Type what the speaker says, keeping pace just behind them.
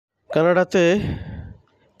কানাডাতে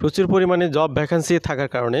প্রচুর পরিমাণে জব ভ্যাকান্সি থাকার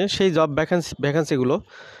কারণে সেই জব ভ্যাকান্সিগুলো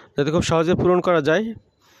যাতে খুব সহজে পূরণ করা যায়,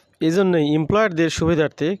 এই জন্যই এমপ্লয়ারদের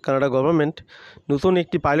সুবিধার্থে কানাডা গভর্নমেন্ট নতুন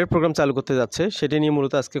একটি পাইলট প্রোগ্রাম চালু করতে যাচ্ছে। সেটি নিয়ে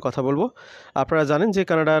মূলত আজকে কথা বলবো। আপনারা জানেন যে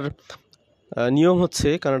কানাডার নিয়ম হচ্ছে,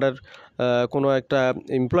 কানাডার কোনো একটা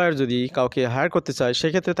এমপ্লয়ার যদি কাউকে হায়ার করতে চায়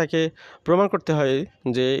সেক্ষেত্রে তাকে প্রমাণ করতে হয়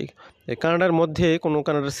যে কানাডার মধ্যে কোনো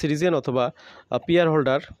কানাডার সিটিজেন অথবা পিআর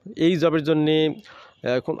হোল্ডার এই জবের জন্যে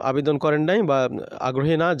আবেদন করেন নাই বা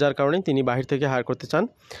আগ্রহী না, যার কারণে তিনি বাহির থেকে হায়ার করতে চান।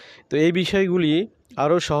 তো এই বিষয়গুলি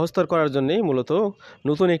আরও সহজতর করার জন্যেই মূলত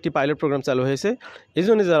নতুন একটি পাইলট প্রোগ্রাম চালু হয়েছে। এই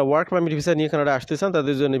জন্য যারা ওয়ার্ক পারমিট ভিসা নিয়ে কানাডা আসতে চান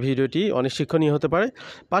তাদের জন্য ভিডিওটি অনেক শিক্ষণীয় হতে পারে।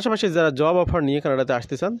 পাশাপাশি যারা জব অফার নিয়ে কানাডাতে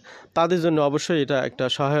আসতে চান তাদের জন্য অবশ্যই এটা একটা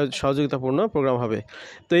সহযোগিতাপূর্ণ প্রোগ্রাম হবে।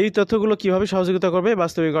 তো এই তথ্যগুলো কীভাবে সহযোগিতা করবে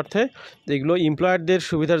বাস্তবিক অর্থে, এগুলো এমপ্লয়ারদের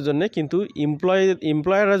সুবিধার জন্য, কিন্তু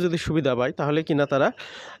এমপ্লয়াররা যদি সুবিধা পায় তাহলে কিনা তারা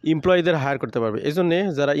এমপ্লয়ীদের হায়ার করতে পারবে। এই জন্যে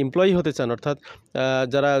যারা এমপ্লয়ি হতে চান, অর্থাৎ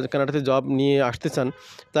যারা কানাডাতে জব নিয়ে আসতে চান,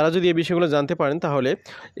 তারা যদি এই বিষয়গুলো জানতে পারেন তাহলে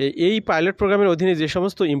এই পাইলট প্রোগ্রামের অধীনে যে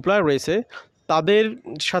সমস্ত এমপ্লয়ার রয়েছে তাদের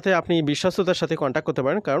সাথে আপনি বিশ্বস্ততার সাথে কন্ট্যাক্ট করতে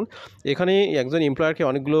পারেন। কারণ এখানে একজন এমপ্লয়ারকে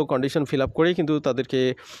অনেকগুলো কন্ডিশন ফিল আপ করেই কিন্তু তাদেরকে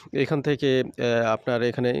এখান থেকে আপনার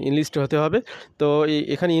এখানে ইনলিস্ট হতে হবে। তো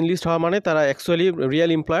এখানে ইনলিস্ট হওয়া মানে তারা অ্যাকচুয়ালি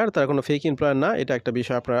রিয়েল এমপ্লয়ার, তারা কোনো ফেক এমপ্লয়ার না। এটা একটা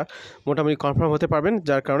বিষয় আপনারা মোটামুটি কনফার্ম হতে পারবেন,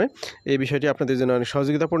 যার কারণে এই বিষয়টি আপনাদের জন্য অনেক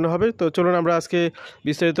সহযোগিতাপূর্ণ হবে। তো চলুন আমরা আজকে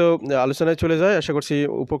বিস্তারিত আলোচনায় চলে যাই। আশা করছি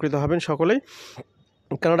উপকৃত হবেন সকলেই।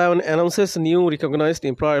 Canada announces new recognized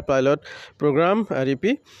employer pilot program (REP).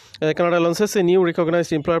 Canada launches a new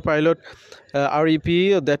recognized employer pilot (REP)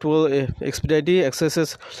 that will expedite access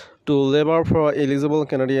to labor for eligible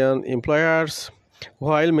Canadian employers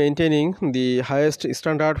while maintaining the highest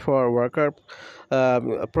standard for worker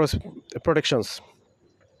protections.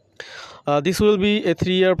 This will be a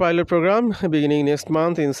 3-year pilot program beginning next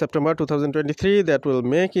month in September 2023 that will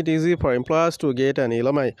make it easy for employers to get an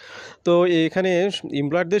LMI. তো এখানে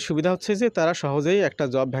এমপ্লয়ারদের সুবিধা হচ্ছে যে তারা সহজেই একটা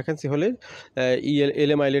job vacancy হলে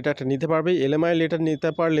LMI লেটারটা নিতে পারবে। LMI লেটার নিতে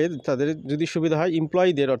পারলে তাদের যদি সুবিধা হয়,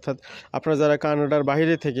 এমপ্লয়ীদের অর্থাৎ আপনারা যারা কানাডার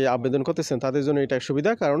বাইরে থেকে আবেদন করতেছেন তাদের জন্য এটা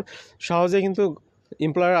সুবিধা, কারণ সহজে কিন্তু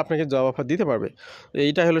এমপ্লয়ার আপনাকে জব অফার দিতে পারবে।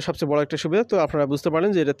 এইটা হলো সবচেয়ে বড় একটা সুবিধা। তো আপনারা বুঝতে পারেন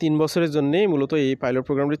যে এটা 3 বছরের জন্যেই মূলত এই পাইলট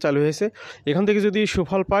প্রোগ্রামটি চালু হয়েছে। এখান থেকে যদি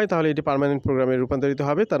সুফল পায় তাহলে এটি পার্মানেন্ট প্রোগ্রামে রূপান্তরিত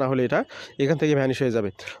হবে, তা না হলে এটা এখান থেকে ভ্যানিশ হয়ে যাবে।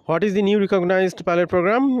 What is the new recognised pilot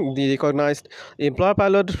programme? The recognised employer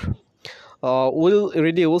pilot will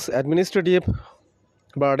reduce administrative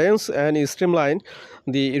burdens and streamline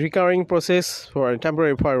the recurring process for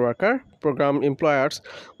temporary foreign worker program employers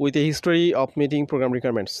with a history of meeting program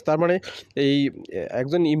requirements. তার মানে এই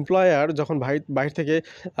একজন employer যখন বাইরে থেকে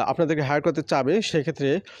আপনাদেরকে higher করতে চাবে সেক্ষেত্রে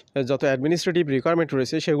যত অ্যাডমিনিস্ট্রেটিভ রিকোয়ারমেন্ট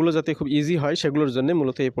রয়েছে সেগুলো যাতে খুব ইজি হয় সেগুলোর জন্য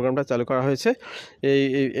মূলত এই প্রোগ্রামটা চালু করা হয়েছে।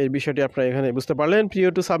 এই বিষয়টি আপনারা এখানে বুঝতে পারলেন।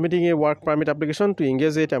 Prior to submitting a work permit application to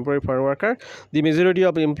engage a temporary foreign worker, the majority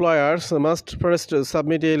of employers must first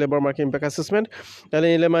submit a labor market impact assessment, and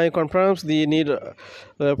LMI confirms the need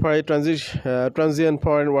for a transient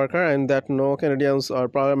foreign worker and that no Canadians or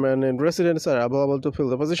permanent residents are available to fill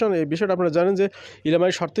the position. এই বিষয়টা আপনারা জানেন যে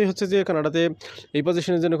LMI শর্তই হচ্ছে যে কানাডাতে এই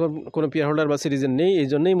পজিশনের জন্য কোনো পিআর হোল্ডার বা সিটিজেন নেই। এই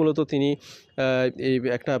জন্যই মূলত তিনি এই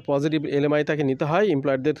একটা পজিটিভ LMI তাকে নিতে হয়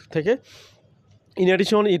এমপ্লয়ারদের থেকে। In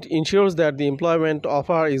addition, it ensures that the employment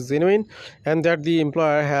offer is genuine and that the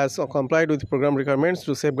employer has complied with program requirements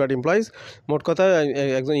to safeguard employees. মোট কথা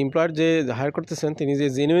একজন এমপ্লয়ার যে হায়ার করতেছেন তিনি যে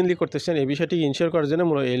জেনুইনলি করতেছেন এই বিষয়টি ইনশিওর করার জন্য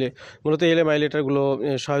মূলত LMI লেটারগুলো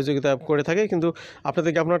সহযোগিতা করে থাকে। কিন্তু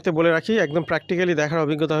আপনাদেরকে আপনাকে বলে রাখি, একদম প্র্যাকটিক্যালি দেখার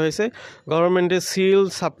অভিজ্ঞতা হয়েছে গভর্নমেন্টের সিল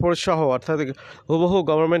সাপোর্ট সহ, অর্থাৎ হুবহু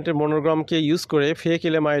গভর্নমেন্টের মনোগ্রামকে ইউজ করে ফেক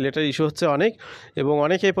LMI লেটার ইস্যু হচ্ছে অনেক, এবং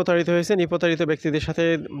অনেকেই প্রতারিত হয়েছেন। এই প্রতারিত ব্যক্তিদের সাথে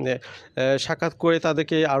সাক্ষাৎ করে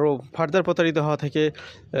তাদেরকে আরও ফার্দার প্রতারিত হওয়া থেকে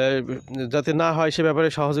যাতে না হয় সে ব্যাপারে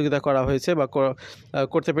সহযোগিতা করা হয়েছে বা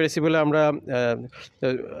করতে পেরেছি বলে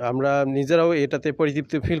আমরা নিজেরাও এটাতে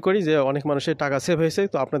পরিতৃপ্তি ফিল করি যে অনেক মানুষের টাকা সেভ হয়েছে।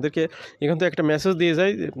 তো আপনাদেরকে এখান থেকে একটা মেসেজ দিয়ে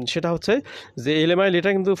যায়, সেটা হচ্ছে যে LMI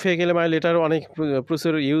লেটার কিন্তু ফেক LMI লেটার অনেক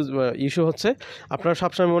প্রচুর ইস্যু হচ্ছে। আপনারা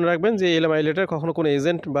সবসময় মনে রাখবেন যে LMI লেটার কখনো কোনো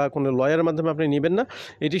এজেন্ট বা কোনো লয়ারের মাধ্যমে আপনি নেবেন না,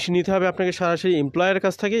 এটি নিতে হবে আপনাকে সরাসরি এমপ্লয়ারের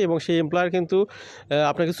কাছ থেকে, এবং সেই এমপ্লয়ার কিন্তু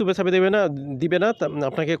আপনাকে চুপে চাপে দিবে না।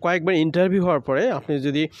 আপনাকে কয়েকবার ইন্টারভিউ হওয়ার পরে আপনি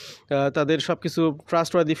যদি তাদের সব কিছু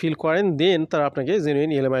ট্রাস্টওয়ার্দি ফিল করেন দেন তারা আপনাকে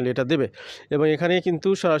জেনুইন LMI লেটার দেবে। এবং এখানে কিন্তু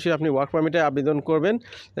সরাসরি আপনি ওয়ার্ক পারমিটে আবেদন করবেন,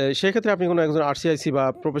 সেক্ষেত্রে আপনি কোনো একজন RCIC বা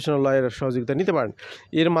প্রফেশনাল লয়ারের সহযোগিতা নিতে পারেন।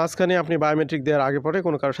 এর মাঝখানে আপনি বায়োমেট্রিক দেওয়ার আগে পরে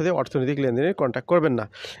কোনো কারোর সাথে অর্থনৈতিক লেনদেনে কন্ট্যাক্ট করবেন না।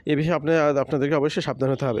 এ বিষয়ে আপনাদেরকে অবশ্যই সাবধান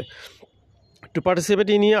হতে হবে। To participate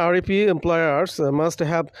in REP, employers must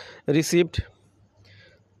have received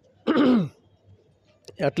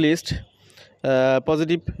at least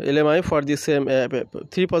positive LMI for the same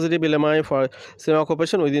 3 positive LMI for same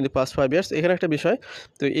occupation within the past 5 years এখানে একটা বিষয়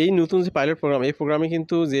তো এই নতুন যে পাইলট প্রোগ্রাম এই প্রোগ্রামে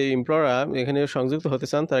কিন্তু যে এমপ্লয়াররা এখানে সংযুক্ত হতে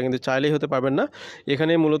চান তারা কিন্তু চাইলেই হতে পারবেন না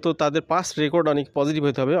এখানে মূলত তাদের পাস্ট রেকর্ড অনেক পজিটিভ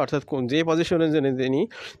হতে হবে অর্থাৎ যে পজিশনে যিনি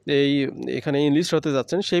এই এখানে ইনলিস্ট হতে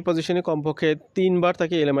যাচ্ছেন সেই পজিশনে কমপক্ষে 3 বার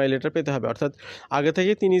তাকে LMI লেটার পেতে হবে অর্থাৎ আগে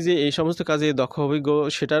থেকে তিনি যে এই সমস্ত কাজে দক্ষ অভিজ্ঞ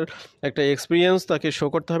সেটার একটা এক্সপিরিয়েন্স তাকে শো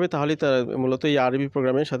করতে হবে তাহলেই তারা মূলত এই আরবি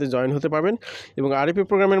প্রোগ্রামের সাথে জয়েন হতে পারবেন এবং আরবি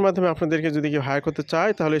প্রোগ্রামের মাধ্যমে আপনাদেরকে যদি কেউ হায়ার করতে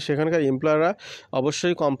চায় তাহলে সেখানকার এমপ্লয়াররা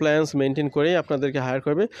অবশ্যই কমপ্লায়েন্স মেনটেন করেই আপনাদেরকে হায়ার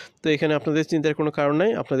করবে তো এখানে আপনাদের চিন্তার কোনো কারণ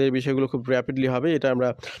নেই আপনাদের এই বিষয়গুলো খুব র্যাপিডলি হবে এটা আমরা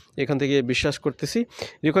এখান থেকে বিশ্বাস করতেছি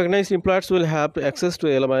recognised employers will have access to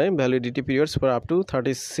LMI validity periods for up to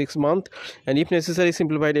 36 months and if necessary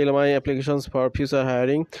simplified LMI applications for future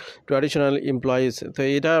hiring to additional employees তো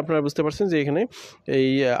এটা আপনারা বুঝতে পারছেন যে এখানে এই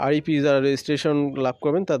আরইপি যারা রেজিস্ট্রেশন লাভ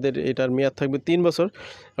করবেন তাদের এটার মেয়াদ থাকবে 3 বছর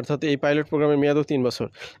অর্থাৎ এই পাইলট প্রোগ্রামের মেয়াদও 3 বছর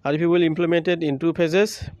আরইপি will implemented in 2 phases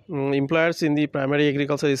employers in the primary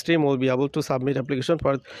agriculture stream will be able to submit application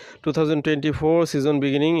for 2024 season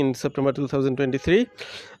beginning in September 2023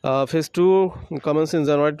 phase 2 commences in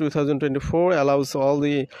January 2024 allows all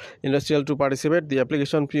the industrial to participate the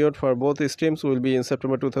application period for both streams will be in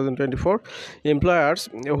September 2024 employers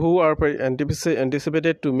who are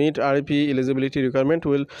anticipated to meet REP eligibility requirement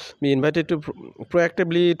will be invited to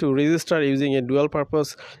proactively to register using a dual purpose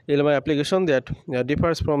LMI application that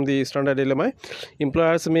differs from the standard LMI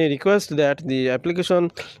employers may request that the application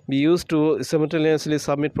be used to simultaneously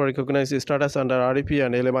submit for recognized status under REP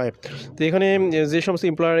and LMI তো এখানে যে সমস্ত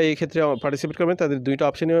employer এই ক্ষেত্রে participate করবেন তাদের দুইটা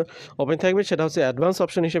অপশনে ওপেন থাকবে সেটা হচ্ছে অ্যাডভান্স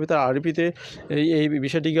অপশন হিসেবে তারা আরইপিতে এই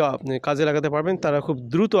বিষয়টিকে কাজে লাগাতে পারবেন তারা খুব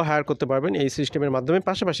দ্রুত হায়ার করতে পারবেন এই সিস্টেমের মাধ্যমে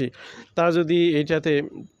পাশাপাশি তারা যদি এইটাতে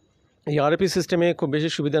এই আরইপি সিস্টেমে খুব বেশি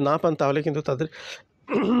সুবিধা না পান তাহলে কিন্তু তাদের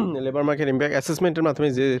লেবার মার্কেট ইম্প্যাক্ট অ্যাসেসমেন্টের মাধ্যমে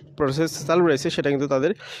যে প্রসেস চালু রয়েছে সেটা কিন্তু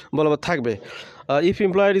তাদের বলবৎ থাকবে if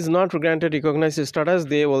employer is not granted recognized status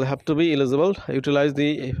they will have to be eligible utilize the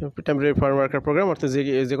temporary foreign worker program অর্থাৎ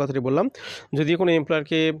যে কথাটি বললাম যদি কোনো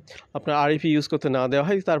এমপ্লয়ারকে আপনার আরইপি ইউজ করতে না দেওয়া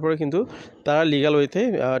হয় তারপরে কিন্তু তারা লিগ্যাল ওয়েতে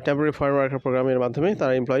টেম্পোরারি ফরেন ওয়ার্কার প্রোগ্রামের মাধ্যমে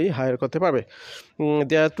তারা এমপ্লয়ি হায়ার করতে পারবে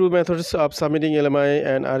there are 2 methods of submitting LMI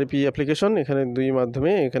and REP application এখানে দুই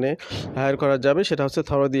মাধ্যমে এখানে হায়ার করা যাবে সেটা হচ্ছে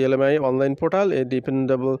through the LMI online portal a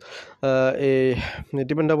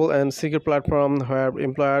dependable and secure platform where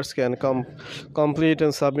employers can complete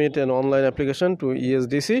and submit an online application to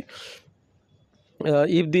ESDC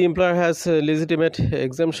if the employer has legitimate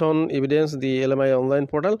exemption evidence the LMI online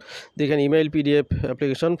portal they can email PDF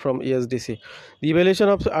application from ESDC the evaluation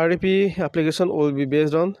of REP application will be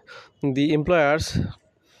based on the employer's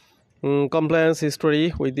compliance history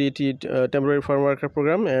with the temporary foreign worker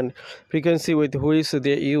program and frequency with which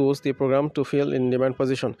they use the program to fill in demand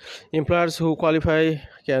position employers who qualify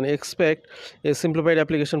can expect a simplified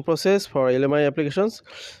application process for LMI applications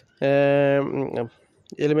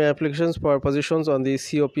LMI applications for positions on the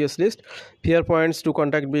COPS list fair points to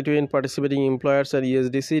contact between participating employers and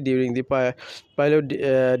ESDC during the pilot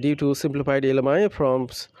due to simplified LMI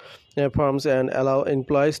forms and allow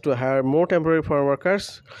employees to hire more temporary foreign workers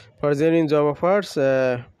for genuine job offers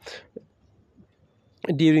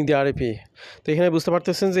during the আরইপি তো এখানে বুঝতে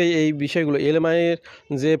পারতেছেন যে এই বিষয়গুলো এলএমআইয়ের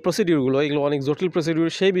যে প্রসিডিউরগুলো এগুলো অনেক জটিল প্রসিডিউর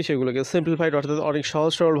সেই বিষয়গুলোকে সিম্পলিফাইড অর্থাৎ অনেক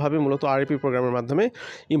সহজ সরলভাবে মূলত আরইপি প্রোগ্রামের মাধ্যমে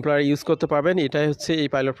এমপ্লয়ার ইউজ করতে পারবেন এটাই হচ্ছে এই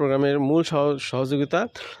পাইলট প্রোগ্রামের মূল সহযোগিতা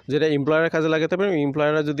যেটা এমপ্লয়াররা কাজে লাগাতে পারবেন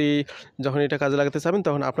এমপ্লয়াররা যদি যখন এটা কাজে লাগাতে চাবেন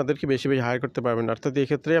তখন আপনাদেরকে বেশি বেশি হায়ার করতে পারবেন অর্থাৎ এই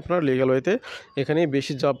ক্ষেত্রে আপনার লিগ্যাল ওয়েতে এখানে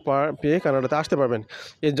বেশি জব পেয়ে কানাডাতে আসতে পারবেন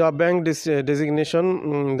এই job bank designation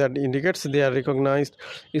that indicates they R recognised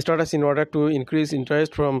status in order to increase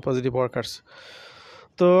interest from positive workers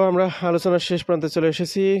তো আমরা আলোচনার শেষ প্রান্তে চলে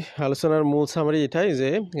এসেছি আলোচনার মূল সামারি এটাই যে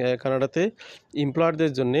কানাডাতে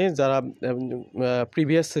এমপ্লয়ারদের জন্য যারা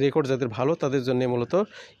প্রিভিয়াস রেকর্ড যাদের ভালো তাদের জন্য মূলত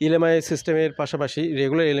এলএমআই সিস্টেমের পাশাপাশি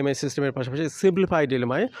রেগুলার এলএমআই সিস্টেমের পাশাপাশি সিম্পলিফাইড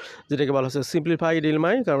এলএমআই যেটাকে বলা হচ্ছে সিম্পলিফাইড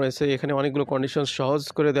এলএমআই কারণ এখানে অনেকগুলো কন্ডিশন সহজ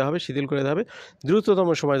করে দেওয়া হবে শিথিল করে দেওয়া হবে দ্রুততম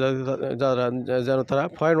সময় যারা যেন তারা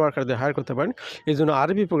ফরেন ওয়ার্কারদের হায়ার করতে পারেন এই জন্য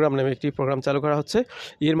আরবি প্রোগ্রাম নামে একটি প্রোগ্রাম চালু করা হচ্ছে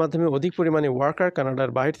এর মাধ্যমে অধিক পরিমাণে ওয়ার্কার কানাডার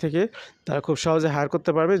বাইরে থেকে তারা খুব সহজে হায়ার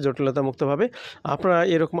করতে পারবে জটিলতা মুক্তভাবে আপনারা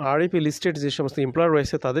এরকম আরইপি লিস্টেড যে সমস্ত এমপ্লয়ার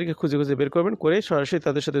রয়েছে তাদেরকে খুঁজে খুঁজে বের করবেন করে সরাসরি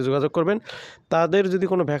তাদের সাথে যোগাযোগ করবেন তাদের যদি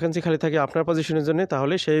কোনো ভ্যাকেন্সি খালি থাকে আপনার পজিশনের জন্য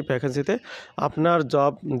তাহলে সেই ভ্যাকেন্সিতে আপনার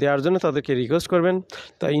জব দেওয়ার জন্য তাদেরকে রিকোয়েস্ট করবেন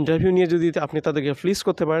তা ইন্টারভিউ নিয়ে যদি আপনি তাদেরকে প্লিজ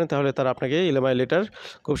করতে পারেন তাহলে তারা আপনাকে এলএমআই লেটার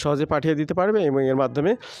খুব সহজে পাঠিয়ে দিতে পারবে এবং এর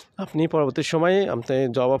মাধ্যমে আপনি পরবর্তী সময়ে আপনি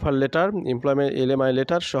job offer letter employment LMI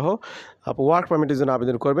letter সহ ওয়ার্ক পারমিটের জন্য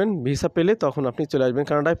আবেদন করবেন ভিসা পেলে তখন আপনি চলে আসবেন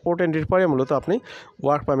কানাডায় পোর্ট এন্ট্রির পরে মূলত আপনি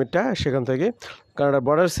ওয়ার্ক পারমিটটা সেখান থেকে কানাডা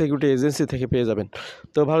বর্ডার সিকিউরিটি এজেন্সি থেকে পেয়ে যাবেন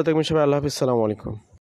তো ভালো থাকবেন সবাই আল্লাহ হাফিজ সালাম আসসালামু আলাইকুম।